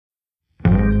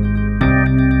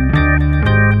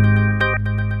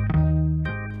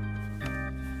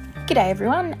G'day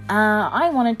everyone,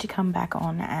 I wanted to come back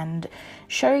on and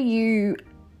show you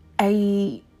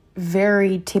a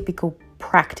very typical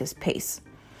practice piece.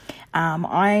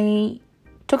 I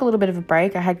took a little bit of a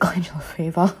break. I had glandular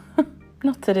fever,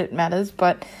 not that it matters,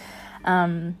 but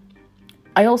I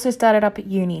also started up at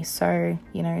uni, so,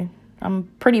 you know, I'm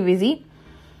pretty busy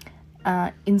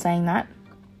in saying that.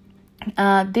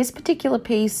 This particular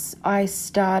piece I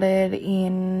started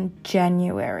in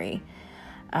January.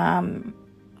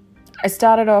 I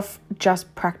started off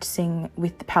just practicing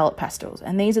with the palette pastels,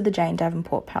 and these are the Jane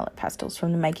Davenport palette pastels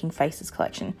from the Making Faces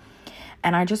collection,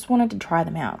 and I just wanted to try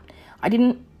them out. I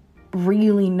didn't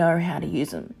really know how to use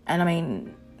them, and I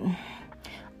mean,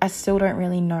 I still don't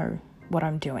really know what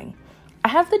I'm doing. I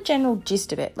have the general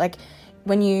gist of it, like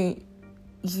when you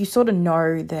sort of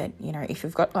know that, you know, if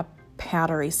you've got a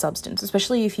powdery substance,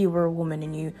 especially if you were a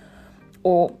woman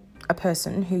or a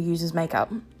person who uses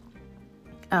makeup,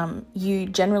 you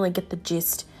generally get the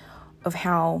gist of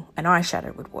how an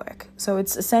eyeshadow would work. So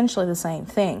it's essentially the same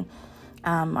thing.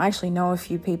 I actually know a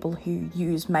few people who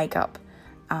use makeup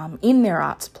in their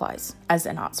art supplies as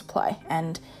an art supply.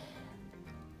 And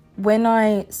when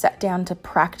I sat down to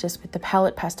practice with the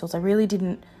palette pastels, I really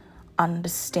didn't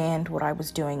understand what I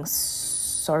was doing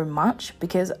so much,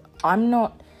 because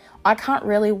I can't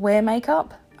really wear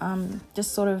makeup.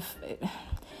 Just sort of,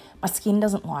 my skin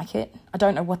doesn't like it. I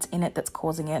don't know what's in it that's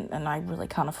causing it, and I really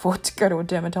can't afford to go to a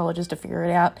dermatologist to figure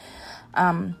it out.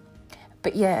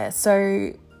 But yeah,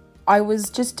 so I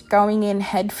was just going in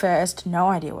head first, no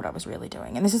idea what I was really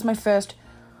doing. And this is my first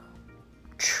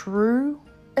true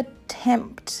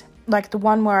attempt, like the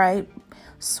one where I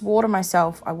swore to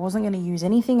myself I wasn't going to use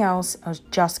anything else. I was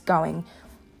just going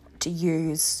to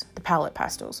use the palette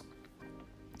pastels.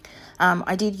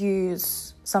 I did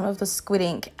use some of the squid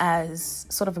ink as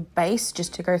sort of a base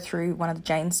just to go through one of the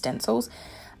Jane stencils.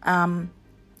 And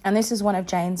this is one of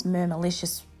Jane's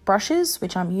Murmalicious brushes,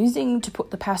 which I'm using to put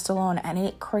the pastel on, and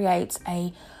it creates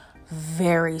a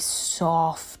very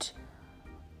soft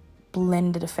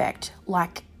blended effect,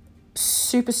 like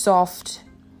super soft.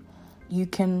 You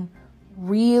can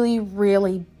really,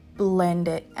 really blend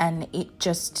it, and it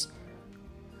just,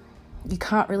 you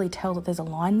can't really tell that there's a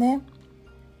line there.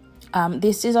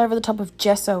 This is over the top of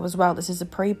gesso as well. This is a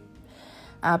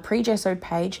pre-gessoed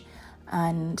page,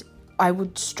 and I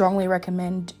would strongly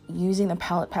recommend using the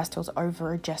palette pastels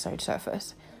over a gessoed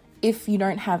surface. If you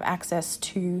don't have access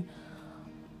to,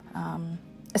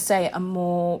 say, a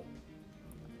more,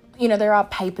 you know, there are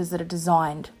papers that are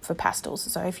designed for pastels.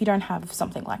 So if you don't have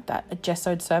something like that, a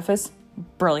gessoed surface,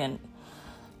 brilliant.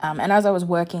 And as I was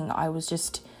working, I was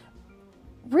just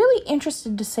really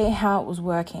interested to see how it was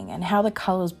working and how the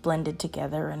colours blended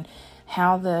together and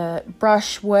how the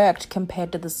brush worked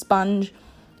compared to the sponge,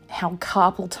 how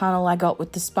carpal tunnel I got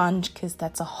with the sponge, because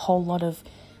that's a whole lot of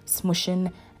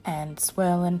smushing and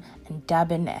swirling and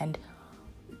dabbing, and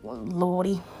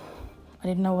lordy, I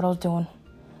didn't know what I was doing.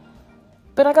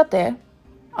 But I got there.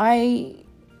 I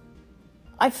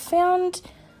found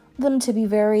them to be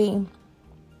very,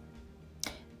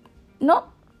 not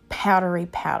powdery,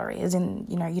 as in,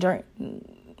 you know, you don't,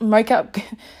 makeup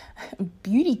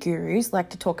beauty gurus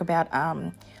like to talk about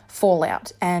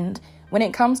fallout, and when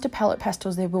it comes to palette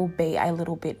pastels, there will be a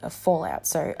little bit of fallout.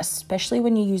 So especially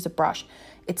when you use a brush,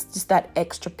 it's just that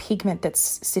extra pigment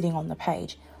that's sitting on the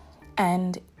page,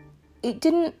 and it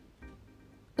didn't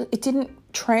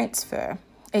transfer.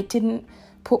 It didn't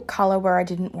put color where I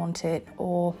didn't want it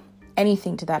or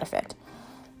anything to that effect.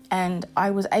 And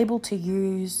I was able to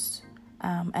use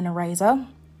an eraser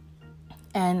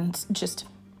and just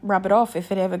rub it off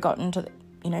if it ever got into,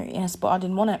 in a spot I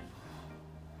didn't want it.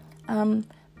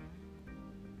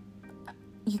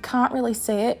 You can't really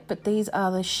see it, but these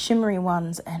are the shimmery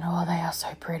ones, and oh, they are so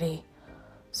pretty.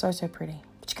 So pretty.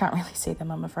 But you can't really see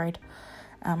them, I'm afraid.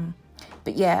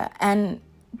 But yeah, and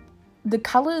the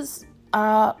colours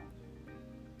are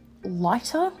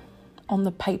lighter on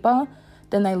the paper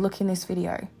than they look in this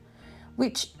video,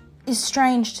 which is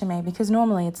strange to me, because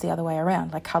normally it's the other way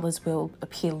around. Like, colours will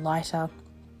appear lighter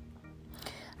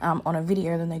on a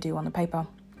video than they do on the paper.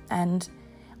 And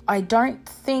I don't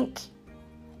think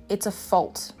it's a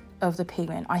fault of the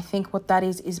pigment. I think what that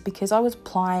is because I was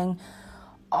applying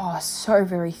so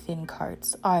very thin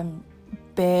coats. I'm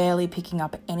barely picking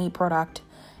up any product.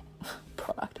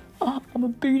 I'm a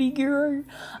booty guru.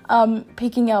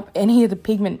 Picking up any of the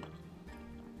pigment,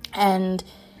 and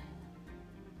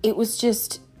it was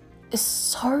just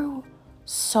so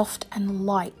soft and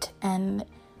light, and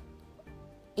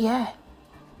yeah,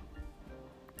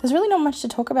 there's really not much to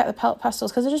talk about the palette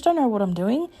pastels because I just don't know what I'm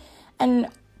doing, and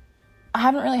I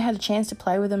haven't really had a chance to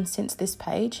play with them since this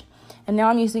page. And now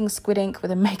I'm using squid ink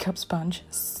with a makeup sponge.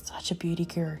 Such a beauty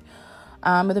guru.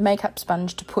 With a makeup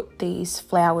sponge to put these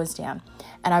flowers down.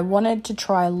 And I wanted to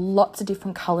try lots of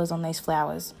different colours on these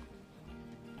flowers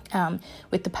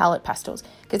with the palette pastels,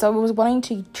 because I was wanting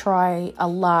to try a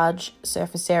large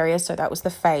surface area, so that was the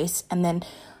face, and then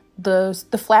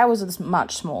the flowers are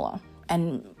much smaller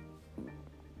and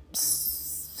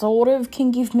sort of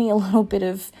can give me a little bit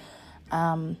of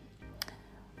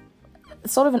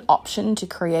sort of an option to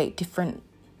create different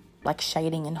like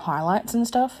shading and highlights and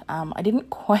stuff. I didn't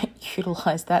quite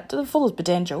utilise that to the fullest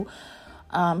potential,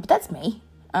 but that's me.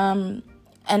 And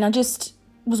I just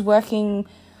was working,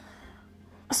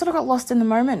 I sort of got lost in the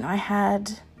moment. I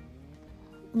had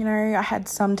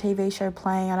some TV show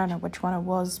playing. I don't know which one it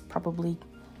was, probably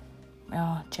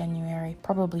January,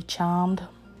 probably Charmed.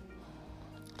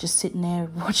 Just sitting there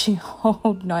watching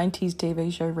old 90s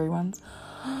TV show reruns.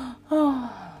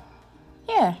 Oh,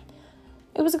 yeah,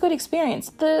 it was a good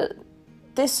experience.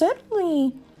 There's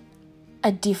certainly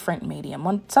a different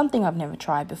medium, something I've never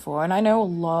tried before, and I know a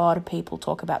lot of people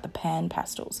talk about the pan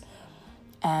pastels.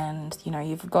 And,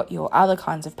 you've got your other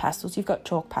kinds of pastels. You've got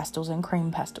chalk pastels and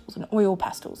cream pastels and oil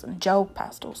pastels and gel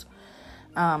pastels.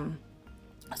 So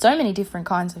many different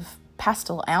kinds of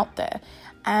pastel out there.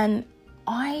 And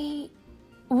I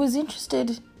was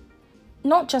interested,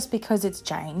 not just because it's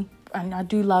Jane, and I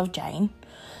do love Jane,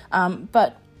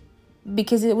 but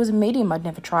because it was a medium I'd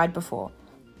never tried before.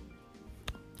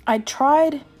 I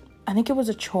think it was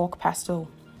a chalk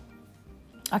pastel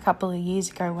a couple of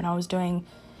years ago when I was doing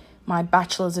my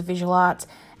Bachelor's of Visual Arts,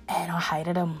 and I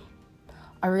hated them.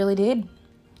 I really did.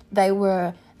 They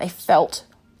felt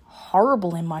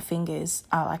horrible in my fingers,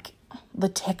 like the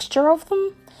texture of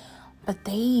them. But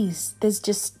these,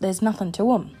 there's nothing to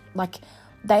them. Like,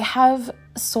 they have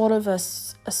sort of a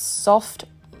soft,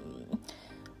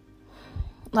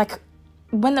 like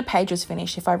when the page was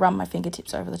finished, if I run my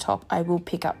fingertips over the top, I will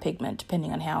pick up pigment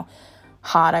depending on how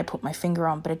hard I put my finger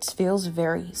on, but it feels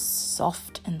very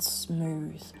soft and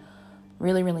smooth.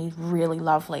 Really, really, really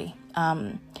lovely.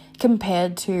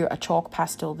 Compared to a chalk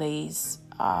pastel, these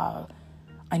I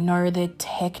know they're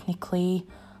technically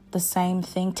the same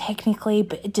thing,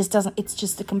 but it just doesn't, it's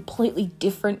just a completely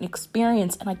different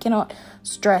experience, and I cannot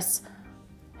stress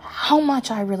how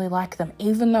much I really like them,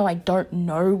 even though I don't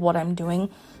know what I'm doing,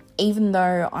 even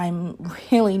though I'm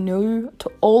really new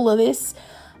to all of this.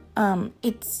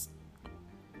 It's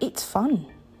fun.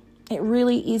 It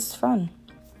really is fun.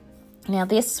 Now,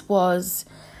 this was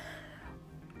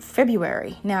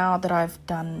February. Now that I've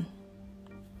done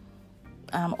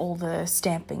all the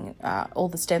stamping, all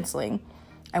the stenciling,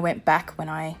 I went back when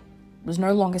I was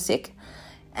no longer sick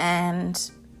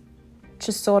and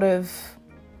just sort of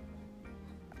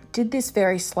did this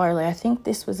very slowly. I think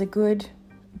this was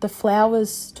the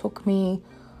flowers took me,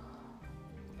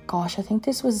 I think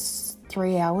this was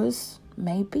 3 hours,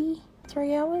 maybe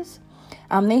 3 hours.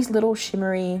 These little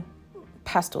shimmery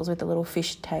pastels with the little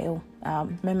fish tail,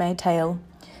 mermaid tail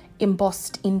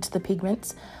embossed into the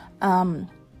pigments.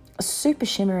 Super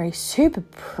shimmery, super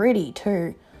pretty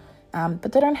too,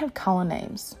 but they don't have colour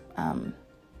names.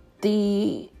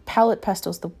 The palette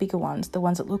pastels, the bigger ones, the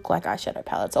ones that look like eyeshadow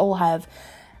palettes, all have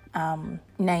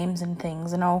names and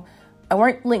things, and I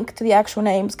won't link to the actual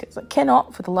names because I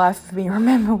cannot for the life of me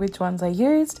remember which ones I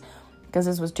used, because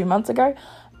this was 2 months ago.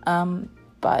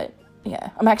 But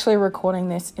yeah, I'm actually recording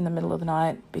this in the middle of the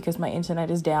night because my internet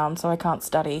is down, so I can't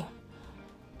study.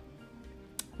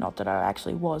 Not that I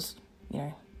actually was,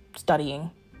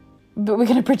 studying, but we're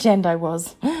going to pretend I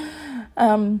was.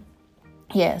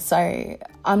 Yeah, so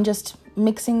I'm just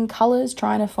mixing colours,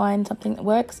 trying to find something that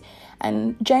works.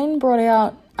 And Jane brought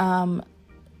out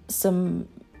some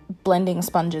blending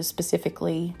sponges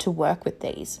specifically to work with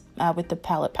these, with the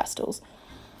palette pastels.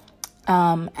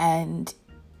 And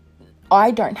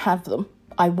I don't have them.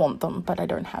 I want them, but I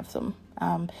don't have them.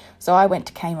 So I went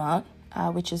to Kmart,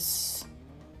 which is,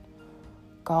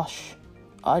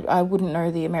 I wouldn't know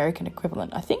the American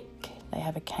equivalent. I think they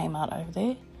have a Kmart over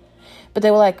there. But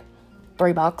they were like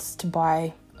 $3 to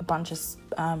buy a bunch of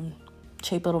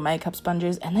cheap little makeup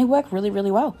sponges, and they work really,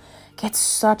 really well. Get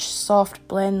such soft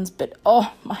blends, but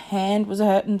my hand was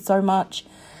hurting so much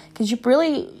because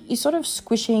you're sort of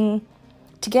squishing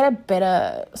to get a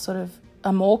better sort of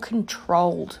a more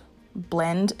controlled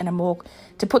blend and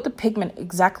to put the pigment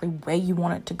exactly where you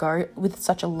want it to go with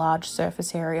such a large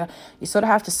surface area. You sort of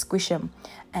have to squish them,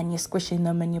 and you're squishing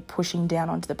them and you're pushing down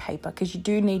onto the paper because you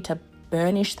do need to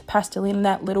burnish the pastel in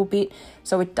that little bit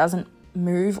so it doesn't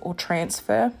move or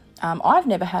transfer. I've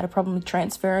never had a problem with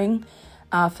transferring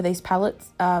for these palette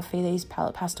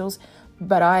pastels,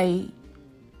 but I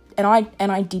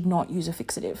did not use a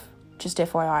fixative. just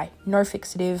FYI, no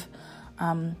fixative.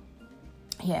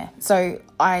 Yeah, so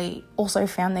I also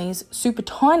found these super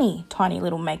tiny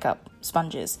little makeup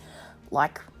sponges,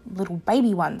 like little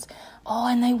baby ones. Oh,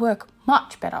 and they work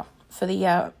much better for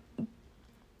the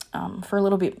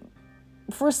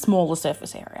for a smaller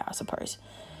surface area, I suppose.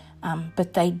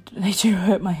 But they do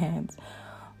hurt my hands.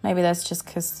 Maybe that's just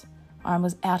because I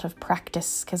was out of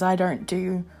practice, because I don't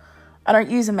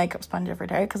use a makeup sponge every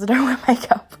day because I don't wear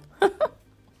makeup.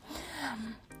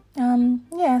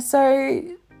 Yeah, so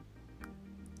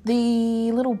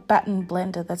the little baton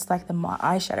blender that's like the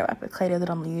eyeshadow applicator that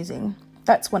I'm using,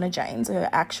 that's one of Jane's, her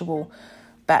actual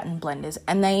baton blenders,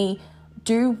 and they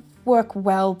do work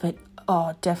well, but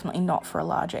definitely not for a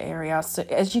larger area. So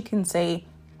as you can see,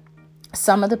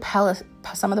 some of the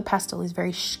pastel is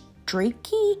very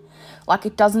streaky, like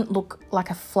it doesn't look like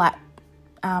a flat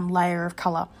layer of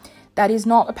colour. That is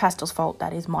not a pastel's fault,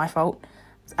 that is my fault.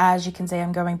 As you can see,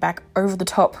 I'm going back over the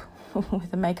top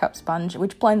with a makeup sponge,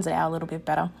 which blends it out a little bit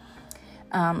better.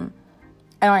 And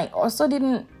I also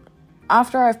didn't,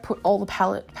 after I've put all the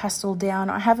palette pastel down,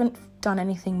 I haven't done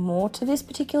anything more to this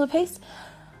particular piece.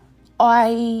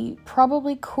 I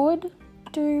probably could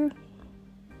do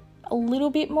a little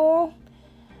bit more.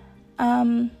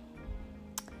 I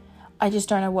just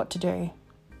don't know what to do.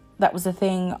 That was the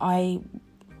thing.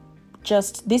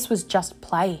 This was just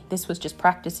play. This was just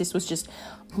practice. This was just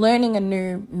learning a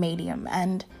new medium,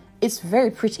 and it's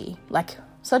very pretty, like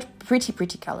such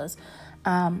pretty colours.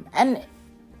 And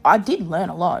I did learn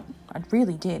a lot. I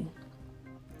really did.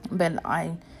 But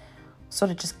I sort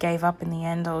of just gave up in the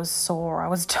end. I was sore. I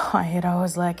was tired. I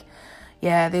was like,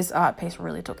 yeah, this art piece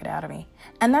really took it out of me.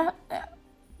 And that,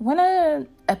 when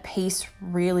a piece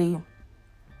really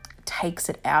takes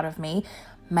it out of me,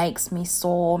 makes me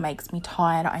sore, makes me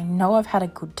tired, I know I've had a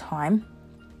good time,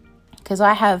 because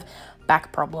I have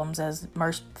back problems, as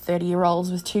most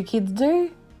 30-year-olds with 2 kids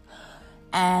do,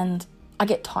 and I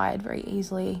get tired very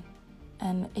easily.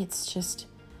 And it's just,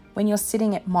 when you're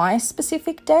sitting at my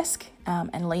specific desk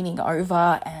and leaning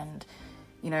over and,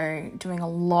 doing a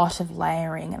lot of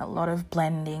layering and a lot of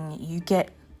blending, you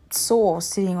get sore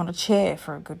sitting on a chair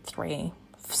for a good 3-6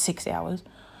 hours.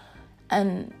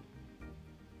 And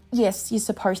yes, you're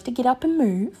supposed to get up and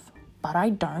move, but I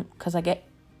don't, because I get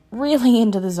really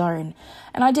into the zone.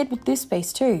 And I did with this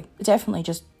piece too. Definitely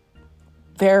just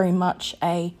very much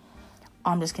I'm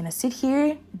just going to sit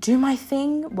here, do my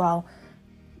thing, while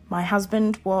my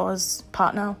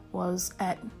partner was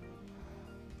at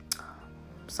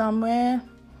somewhere.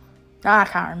 I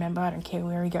can't remember. I don't care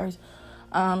where he goes.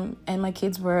 And my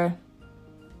kids were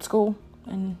at school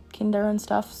and kinder and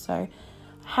stuff. So I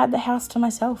had the house to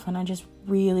myself, and I just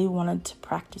really wanted to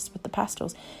practice with the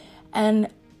pastels. And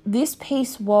this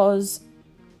piece was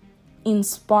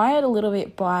inspired a little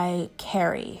bit by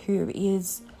Kerry, who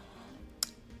is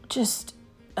just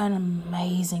an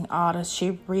amazing artist.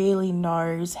 She really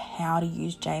knows how to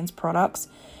use Jane's products,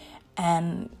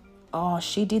 and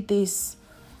she did this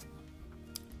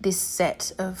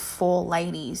set of 4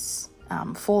 ladies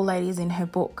in her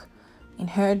book, in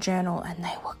her journal, and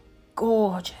they were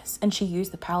gorgeous. And she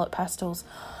used the palette pastels,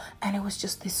 and it was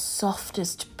just this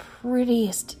softest,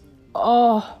 prettiest,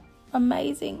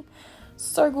 amazing,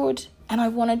 so good. And I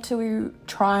wanted to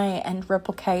try and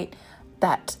replicate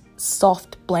that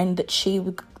soft blend that she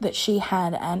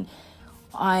had, and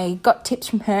I got tips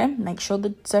from her. Make sure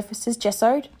the surface is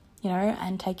gessoed,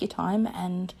 and take your time,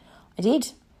 and I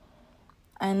did.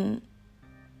 And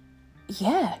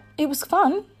yeah, it was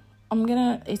fun.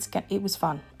 It was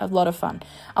fun, a lot of fun.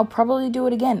 I'll probably do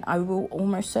it again. I will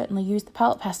almost certainly use the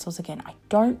palette pastels again. I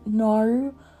don't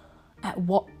know at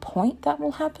what point that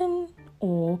will happen,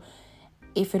 or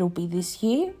if it'll be this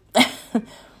year.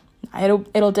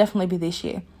 It'll definitely be this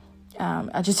year.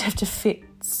 I just have to fit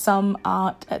some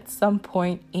art at some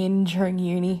point in during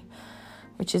uni,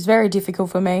 which is very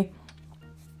difficult for me.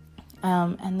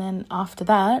 And then after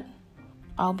that,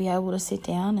 I'll be able to sit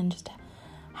down and just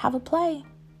have a play.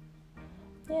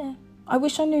 Yeah, I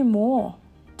wish I knew more,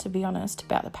 to be honest,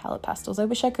 about the palette pastels. I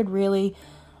wish I could really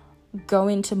go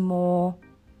into more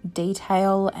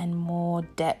detail and more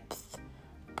depth,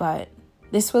 but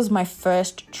this was my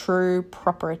first true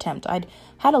proper attempt. I'd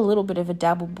had a little bit of a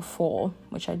dabble before,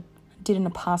 which I did in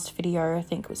a past video. I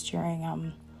think it was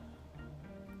during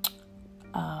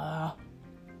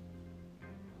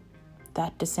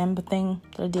that December thing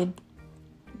that I did,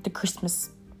 the Christmas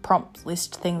prompt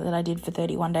list thing that I did for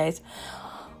 31 days.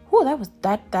 Oh,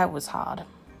 that was hard.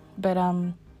 But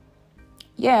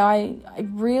yeah, I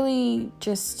really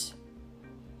just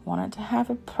wanted to have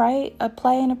a play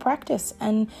and a practice,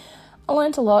 and I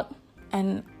learned a lot,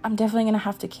 and I'm definitely going to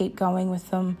have to keep going with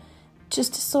them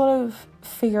just to sort of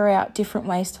figure out different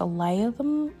ways to layer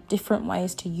them, different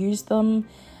ways to use them,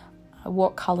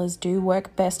 what colours do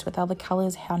work best with other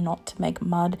colours, how not to make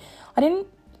mud. I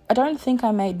don't think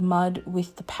I made mud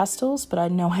with the pastels, but I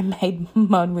know I made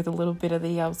mud with a little bit of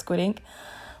the squid ink.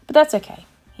 But that's okay.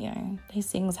 You know, these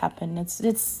things happen.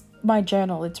 It's my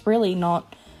journal. It's really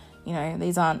not, you know,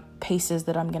 these aren't pieces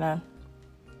that I'm going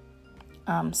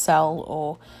to sell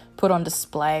or put on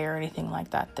display or anything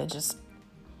like that.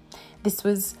 This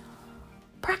was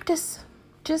practice.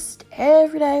 Just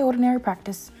everyday, ordinary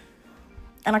practice.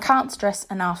 And I can't stress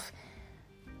enough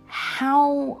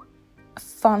how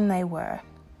fun they were.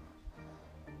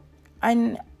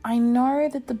 I know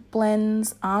that the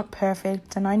blends aren't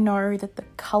perfect, and I know that the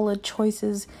colour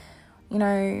choices, you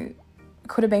know,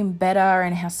 could have been better,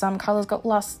 and how some colours got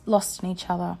lost in each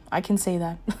other. I can see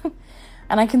that.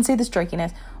 And I can see the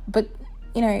streakiness. But,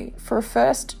 you know, for a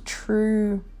first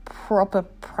true, proper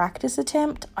practice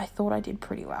attempt, I thought I did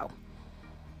pretty well.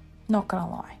 Not gonna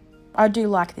lie. I do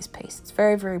like this piece. It's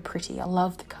very, very pretty. I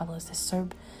love the colours. They're so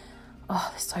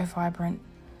vibrant.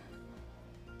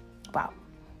 Wow.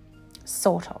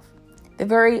 Sort of.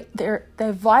 They're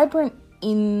vibrant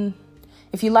in,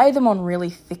 if you lay them on really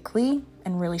thickly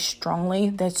and really strongly,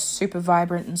 they're super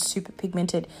vibrant and super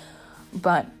pigmented.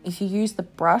 But if you use the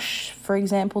brush, for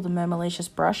example, the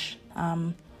Murmalicious brush,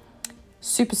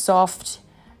 super soft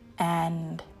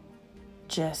and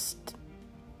just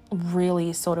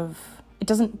really sort of, it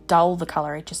doesn't dull the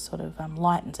colour, it just sort of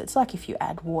lightens it. It's like if you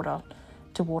add water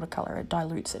to watercolour, it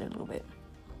dilutes it a little bit.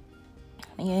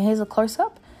 And yeah, here's a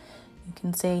close-up. You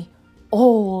can see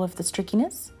all of the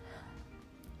streakiness.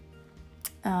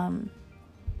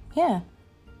 Yeah,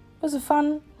 it was a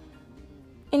fun,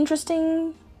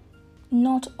 interesting,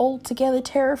 not altogether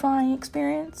terrifying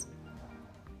experience.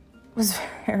 It was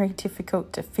very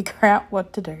difficult to figure out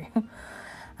what to do.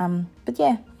 But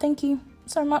yeah, thank you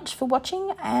so much for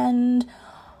watching, and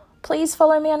please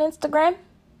follow me on Instagram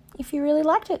if you really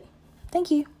liked it.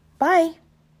 Thank you. Bye.